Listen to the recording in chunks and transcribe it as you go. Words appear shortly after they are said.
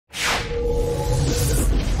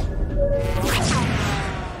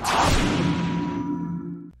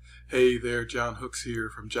Hey there, John Hooks here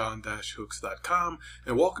from John-Hooks.com,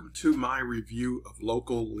 and welcome to my review of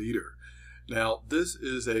Local Leader. Now, this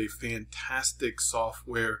is a fantastic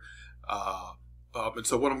software, and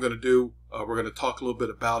so what I'm going to do, we're going to talk a little bit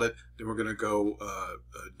about it, then we're going to go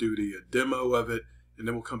do the demo of it, and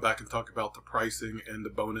then we'll come back and talk about the pricing and the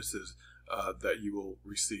bonuses that you will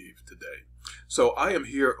receive today. So I am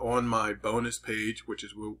here on my bonus page, which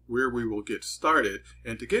is where we will get started,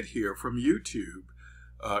 and to get here from YouTube,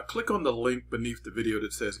 click on the link beneath the video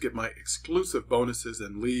that says get my exclusive bonuses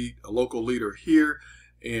and lead a local leader here,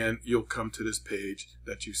 and you'll come to this page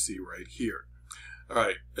that you see right here. All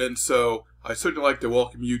right, and so I certainly like to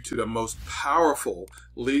welcome you to the most powerful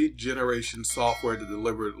lead generation software to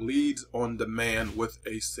deliver leads on demand with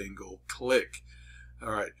a single click.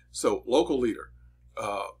 All right, so Local Leader,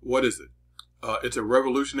 what is it? It's a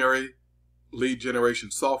revolutionary lead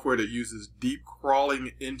generation software that uses deep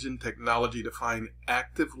crawling engine technology to find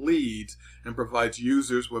active leads and provides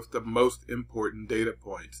users with the most important data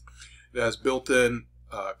points. It has built-in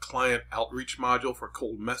client outreach module for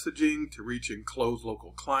cold messaging to reach and close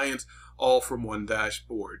local clients, all from one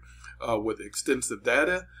dashboard. With extensive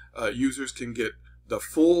data, users can get the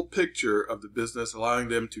full picture of the business, allowing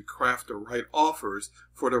them to craft the right offers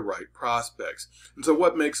for the right prospects. And so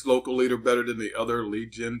what makes Local Leader better than the other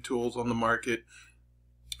lead gen tools on the market?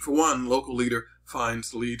 For one, Local Leader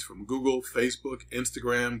finds leads from Google, Facebook,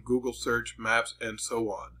 Instagram, Google Search, Maps, and so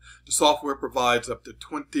on. The software provides up to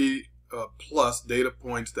 20 plus data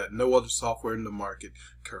points that no other software in the market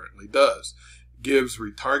currently does. It gives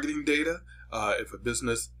retargeting data. If a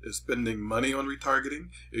business is spending money on retargeting,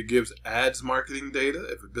 it gives ads marketing data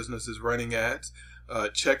if a business is running ads,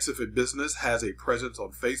 checks if a business has a presence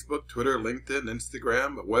on Facebook, Twitter, LinkedIn,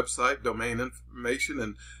 Instagram, a website, domain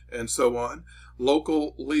information, and so on.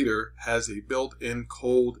 Local Leader has a built-in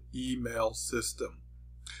cold email system.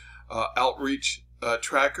 Outreach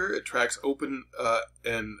tracker, it tracks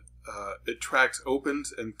it tracks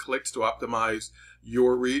opens and clicks to optimize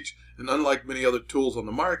your reach. And unlike many other tools on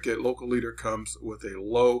the market, Local Leader comes with a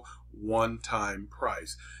low one-time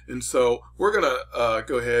price. And so we're going to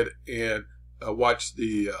go ahead and watch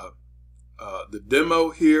the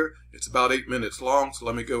demo here. It's about 8 minutes long, so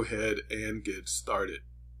let me go ahead and get started.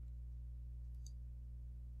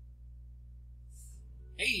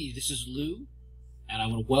 Hey, this is Lou, and I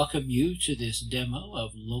want to welcome you to this demo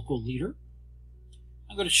of Local Leader.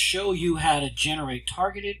 I'm going to show you how to generate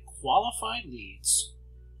targeted, qualified leads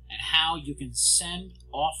and how you can send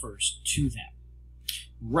offers to them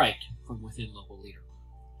right from within Local Leader.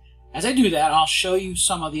 As I do that, I'll show you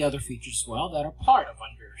some of the other features as well that are part of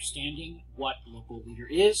understanding what Local Leader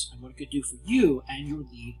is and what it could do for you and your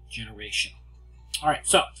lead generation. All right,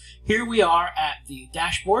 so here we are at the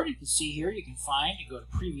dashboard. You can see here, you can find, you go to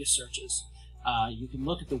previous searches. You can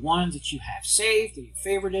look at the ones that you have saved, that you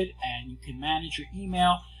favorited, and you can manage your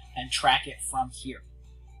email and track it from here.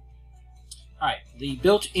 All right, the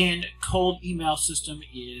built-in cold email system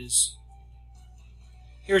is,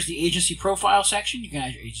 here's the agency profile section. You can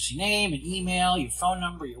add your agency name and email, your phone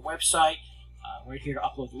number, your website, right here to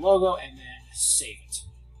upload the logo, and then save it.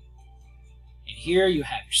 And here you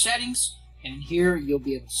have your settings, and in here you'll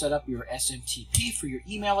be able to set up your SMTP for your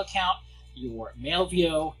email account, your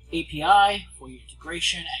Mailvio API for your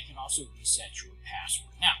integration, and you can also reset your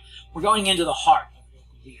password. Now, we're going into the heart of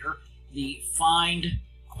Local Leader, the find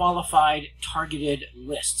qualified targeted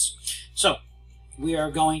lists. So we are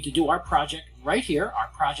going to do our project right here, our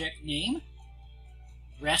project name,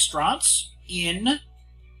 restaurants in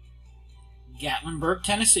Gatlinburg,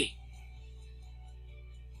 Tennessee.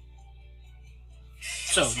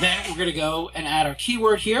 So then we're going to go and add our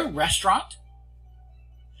keyword here, restaurant,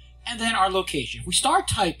 and then our location. If we start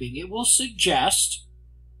typing, it will suggest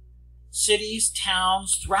cities,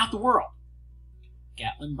 towns throughout the world.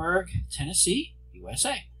 Gatlinburg, Tennessee,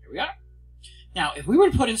 USA. Here we are. Now, if we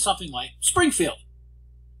were to put in something like Springfield,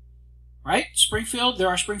 right? Springfield, there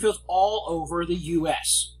are Springfields all over the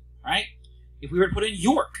US, right? If we were to put in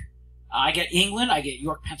York, I get England, I get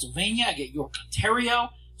York, Pennsylvania, I get York, Ontario.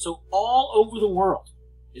 So all over the world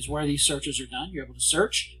is where these searches are done. You're able to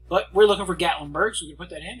search, but we're looking for Gatlinburg, so we're going to put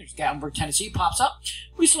that in. There's Gatlinburg, Tennessee, pops up.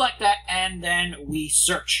 We select that, and then we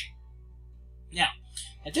search. Now,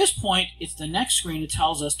 at this point, it's the next screen that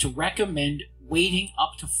tells us to recommend waiting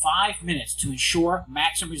up to 5 minutes to ensure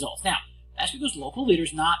maximum results. Now, that's because Local Leader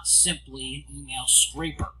is not simply an email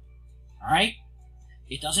scraper, all right?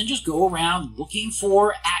 It doesn't just go around looking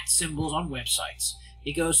for @ symbols on websites.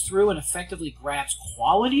 It goes through and effectively grabs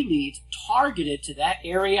quality leads targeted to that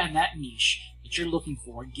area and that niche that you're looking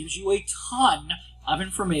for and gives you a ton of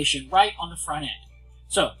information right on the front end.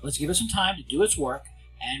 So let's give it some time to do its work,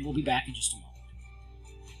 and we'll be back in just a moment.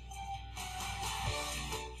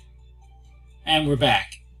 And we're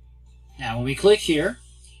back. Now when we click here,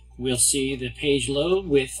 we'll see the page load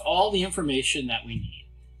with all the information that we need.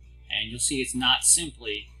 And you'll see it's not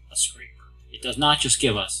simply a scraper. It does not just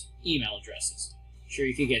give us email addresses. Sure,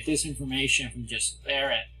 you could get this information from just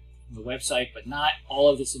there at the website, but not all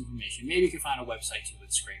of this information. Maybe you can find a website too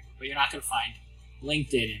with scraper, but you're not going to find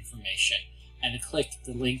LinkedIn information and to click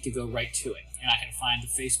the link to go right to it. You're not going to find the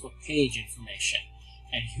Facebook page information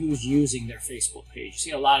and who's using their Facebook page. You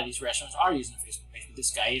see, a lot of these restaurants are using the Facebook page, but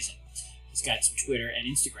this guy isn't. He's got some Twitter and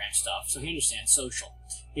Instagram stuff, so he understands social.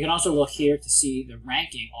 You can also look here to see the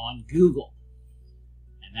ranking on Google.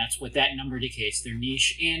 And that's what that number indicates, their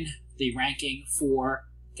niche in the ranking for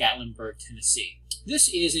Gatlinburg, Tennessee. This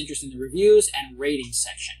is interesting, the reviews and ratings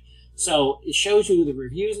section. So it shows you the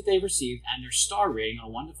reviews that they've received and their star rating, a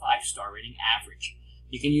 1 to 5 star rating average.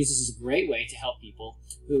 You can use this as a great way to help people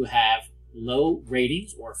who have low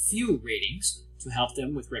ratings or few ratings to help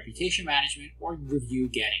them with reputation management or review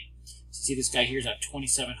getting. So see, this guy here is at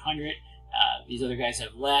 2,700. These other guys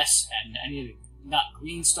have less, and any of the not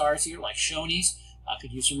green stars here, like Shoney's,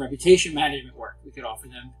 could use some reputation management work. We could offer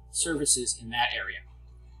them services in that area.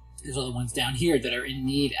 There's other ones down here that are in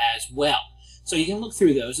need as well. So you can look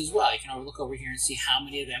through those as well. You can look over here and see how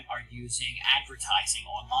many of them are using advertising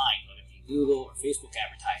online, whether it be Google or Facebook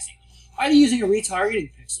advertising. Are they using a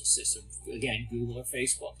retargeting pixel system? Again, Google or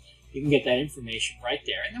Facebook. You can get that information right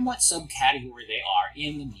there. And then what subcategory they are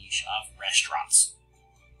in the niche of restaurants.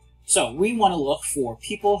 So we want to look for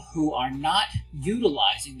people who are not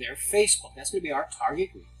utilizing their Facebook. That's going to be our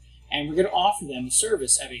target group. And we're going to offer them the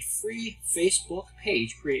service of a free Facebook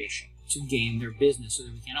page creation to gain their business so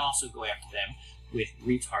that we can also go after them with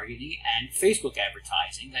retargeting and Facebook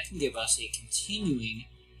advertising that can give us a continuing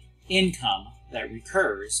income that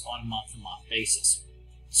recurs on a month-to-month basis.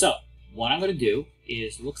 So what I'm going to do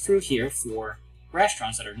is look through here for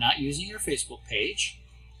restaurants that are not using your Facebook page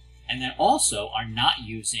and then also are not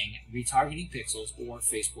using retargeting pixels or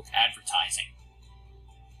Facebook advertising.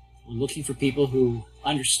 We're looking for people who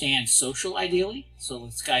understand social ideally. So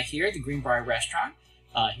this guy here, the Greenbrier Restaurant,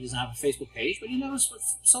 he doesn't have a Facebook page, but he knows what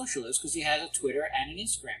social is because he has a Twitter and an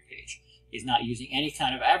Instagram page. He's not using any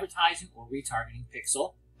kind of advertising or retargeting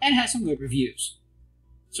pixel and has some good reviews.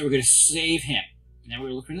 So we're going to save him. And then we're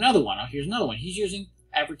going to look at another one. Oh, here's another one. He's using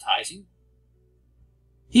advertising.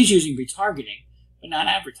 He's using retargeting, but not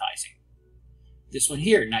advertising. This one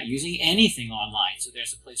here, not using anything online. So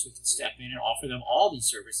there's a place we can step in and offer them all these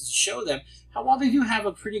services to show them how, while they do have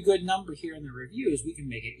a pretty good number here in the reviews, we can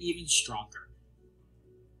make it even stronger.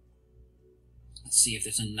 Let's see if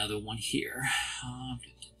there's another one here.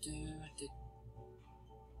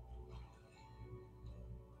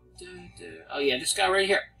 Oh yeah, this guy right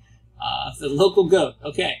here. The Local Goat.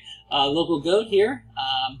 Okay, Local Goat here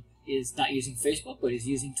is not using Facebook, but is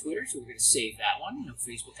using Twitter, so we're going to save that one, no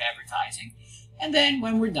Facebook advertising. And then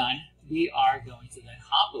when we're done, we are going to then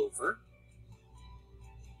hop over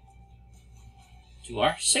to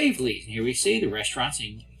our saved leads. And here we see the restaurants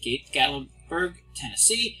in Gatlinburg,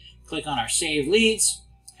 Tennessee. Click on our saved leads,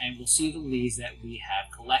 and we'll see the leads that we have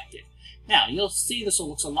collected. Now, you'll see this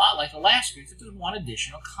looks a lot like the last screen, but there's one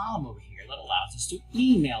additional column over here that allows us to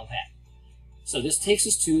email them. So this takes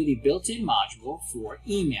us to the built-in module for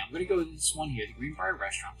email. I'm going to go to this one here, the Greenbrier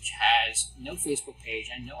Restaurant, which has no Facebook page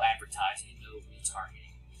and no advertising and no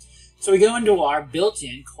retargeting. So we go into our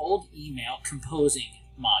built-in cold email composing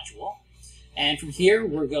module. And from here,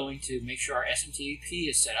 we're going to make sure our SMTP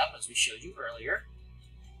is set up as we showed you earlier.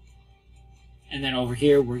 And then over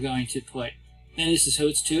here, we're going to put, and this is who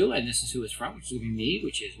it's to, and this is who it's from, which is going to be me,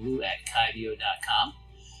 which is lou@kaibo.com.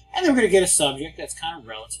 And then we're going to get a subject that's kind of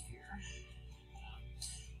relative here.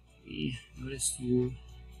 We noticed you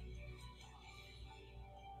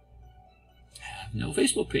have no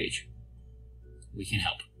Facebook page. We can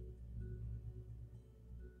help.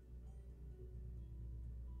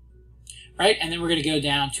 Right, and then we're going to go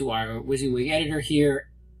down to our WYSIWYG editor here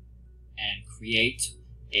and create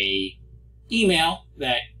a email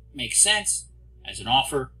that makes sense as an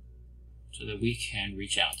offer so that we can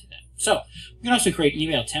reach out to them. So we can also create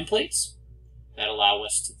email templates that allow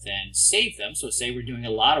us to then save them. So say we're doing a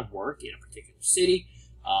lot of work in a particular city,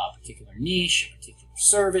 a particular niche, a particular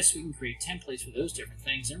service, we can create templates for those different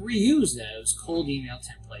things and reuse those cold email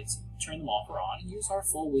templates, turn them off or on, and use our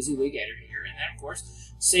full WYSIWYG editor here, and then of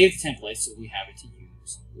course save the templates so we have it to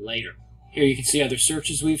use later. Here you can see other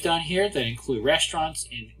searches we've done here that include restaurants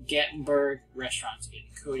in Gatlinburg, restaurants in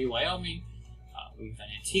Cody, Wyoming. We've done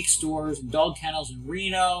antique stores and dog kennels in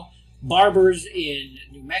Reno, barbers in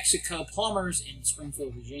New Mexico, plumbers in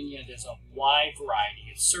Springfield, Virginia. There's a wide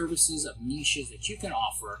variety of services, of niches that you can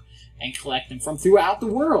offer and collect them from throughout the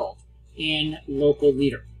world in Local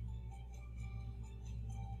Leader.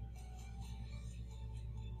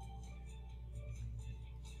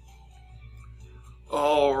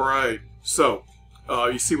 All right, so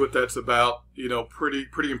you see what that's about. You know, pretty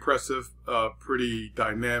impressive, pretty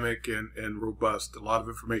dynamic and robust. A lot of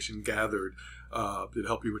information gathered to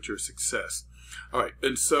help you with your success. All right,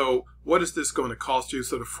 and so what is this going to cost you?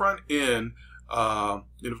 So the front end,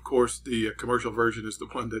 and of course the commercial version is the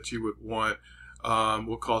one that you would want,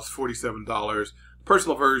 will cost $47.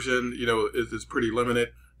 Personal version, you know, is pretty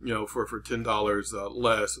limited, you know, for $10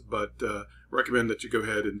 less, but recommend that you go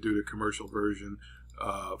ahead and do the commercial version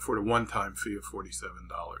for the one-time fee of $47.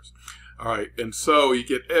 All right, and so you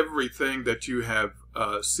get everything that you have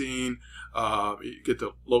seen. You get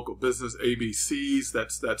the local business ABCs.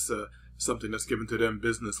 That's something that's given to them.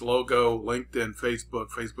 Business logo, LinkedIn,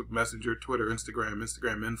 Facebook Messenger, Twitter,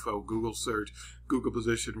 Instagram info, Google search, Google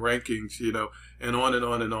position rankings, you know, and on and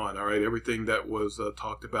on and on. All right, everything that was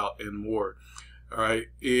talked about and more. All right,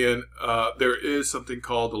 and there is something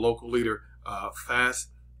called the Local Leader Fast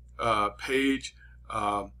page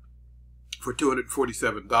for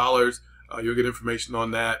 $247. You'll get information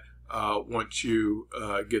on that once you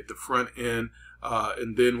get the front end.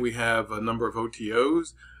 And then we have a number of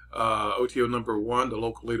OTOs. OTO number 1, the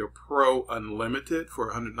Local Leader Pro Unlimited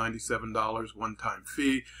for $197 one-time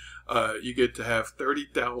fee. You get to have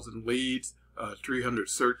 30,000 leads, 300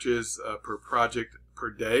 searches per project per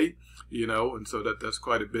day, you know, and so that's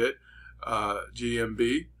quite a bit.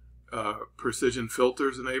 GMB, precision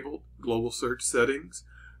filters enabled, global search settings,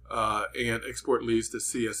 and export leads to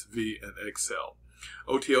CSV and Excel.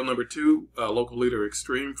 OTO number 2, Local Leader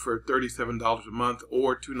Extreme for $37 a month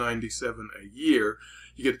or $297 a year.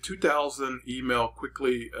 You get 2,000 email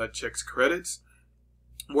quickly checks credits,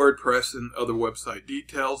 WordPress and other website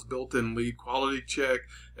details, built-in lead quality check,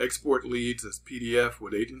 export leads as PDF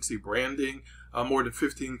with agency branding, more than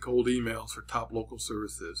 15 cold emails for top local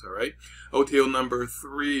services. All right. OTO number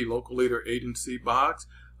 3, Local Leader Agency Box.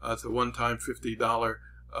 It's a one-time $50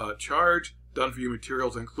 charge. Done for you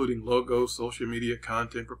materials including logos, social media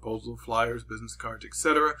content, proposal, flyers, business cards,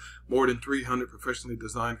 etc. More than 300 professionally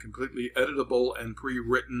designed, completely editable and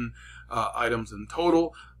pre-written items in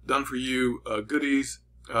total. Done for you goodies.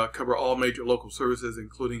 Cover all major local services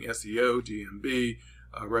including SEO, GMB,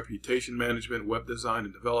 reputation management, web design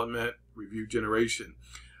and development, review generation.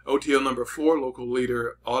 OTO number 4, Local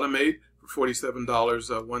Leader Automate for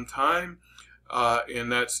 $47 one time. And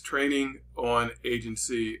that's training on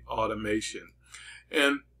agency automation.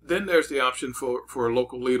 And then there's the option for a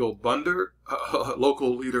Local Leader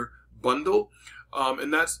Bundle,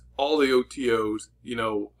 and that's all the OTOs, you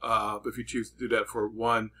know, if you choose to do that for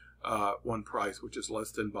one price, which is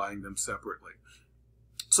less than buying them separately.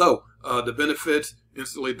 So the benefits: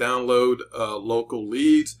 instantly download local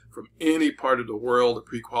leads from any part of the world, are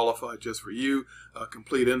pre-qualified just for you.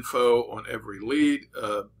 Complete info on every lead.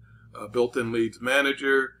 Built-in leads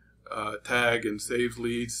manager, tag and save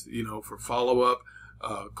leads, you know, for follow-up,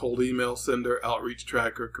 cold email sender, outreach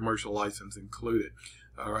tracker, commercial license included.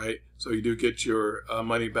 All right, so you do get your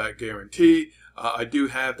money back guarantee. I do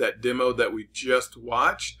have that demo that we just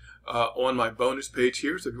watched on my bonus page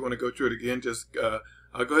here. So if you want to go through it again, just go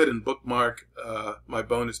ahead and bookmark my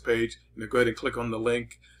bonus page. You know, go ahead and click on the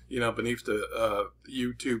link, you know, beneath the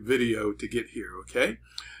YouTube video to get here. Okay.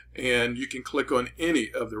 And you can click on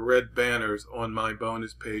any of the red banners on my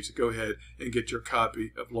bonus page to go ahead and get your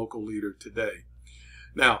copy of Local Leader today.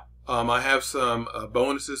 Now, I have some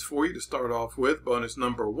bonuses for you to start off with. Bonus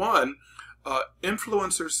number 1,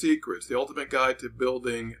 Influencer Secrets, the ultimate guide to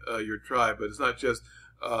building your tribe. But it's not just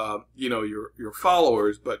you know, your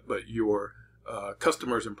followers, but your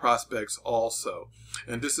customers and prospects also.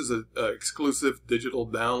 And this is an exclusive digital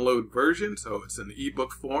download version, so it's in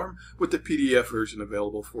ebook form with the PDF version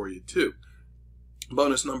available for you too.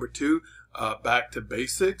 Bonus number 2, back to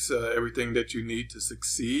basics, everything that you need to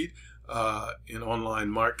succeed in online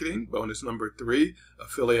marketing. Bonus number 3,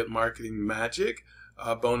 affiliate marketing magic.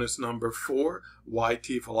 Bonus number 4,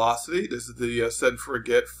 YT Velocity. This is the set and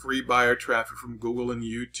forget free buyer traffic from Google and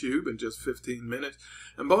YouTube in just 15 minutes.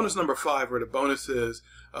 And bonus number 5 are the bonuses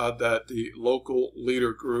that the Local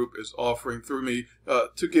Leader Group is offering through me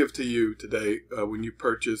to give to you today when you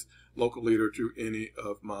purchase Local Leader through any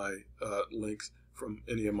of my links from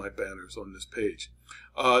any of my banners on this page.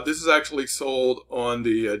 This is actually sold on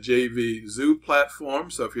the JV Zoo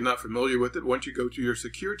platform, so if you're not familiar with it, once you go to your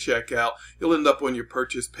secure checkout, you'll end up on your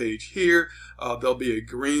purchase page here. There'll be a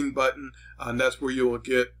green button, and that's where you will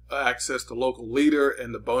get access to Local Leader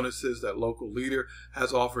and the bonuses that Local Leader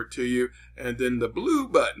has offered to you. And then the blue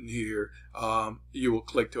button here, you will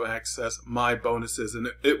click to access My Bonuses, and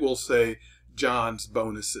it will say John's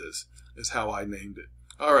Bonuses is how I named it.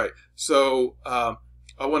 All right, so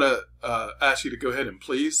I want to ask you to go ahead and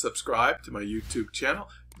please subscribe to my YouTube channel.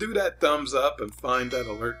 Do that thumbs up and find that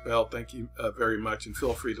alert bell. Thank you very much, and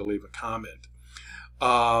feel free to leave a comment.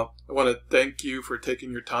 I want to thank you for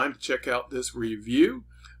taking your time to check out this review,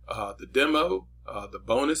 the demo, the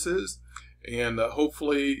bonuses, and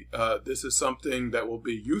hopefully this is something that will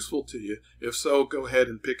be useful to you. If so, go ahead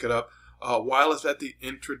and pick it up while it's at the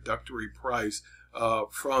introductory price.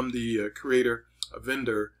 From the creator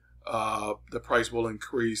vendor, the price will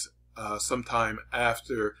increase sometime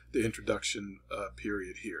after the introduction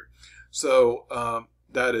period here. So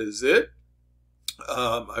that is it.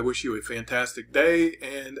 I wish you a fantastic day,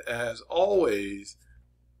 and as always,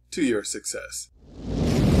 to your success.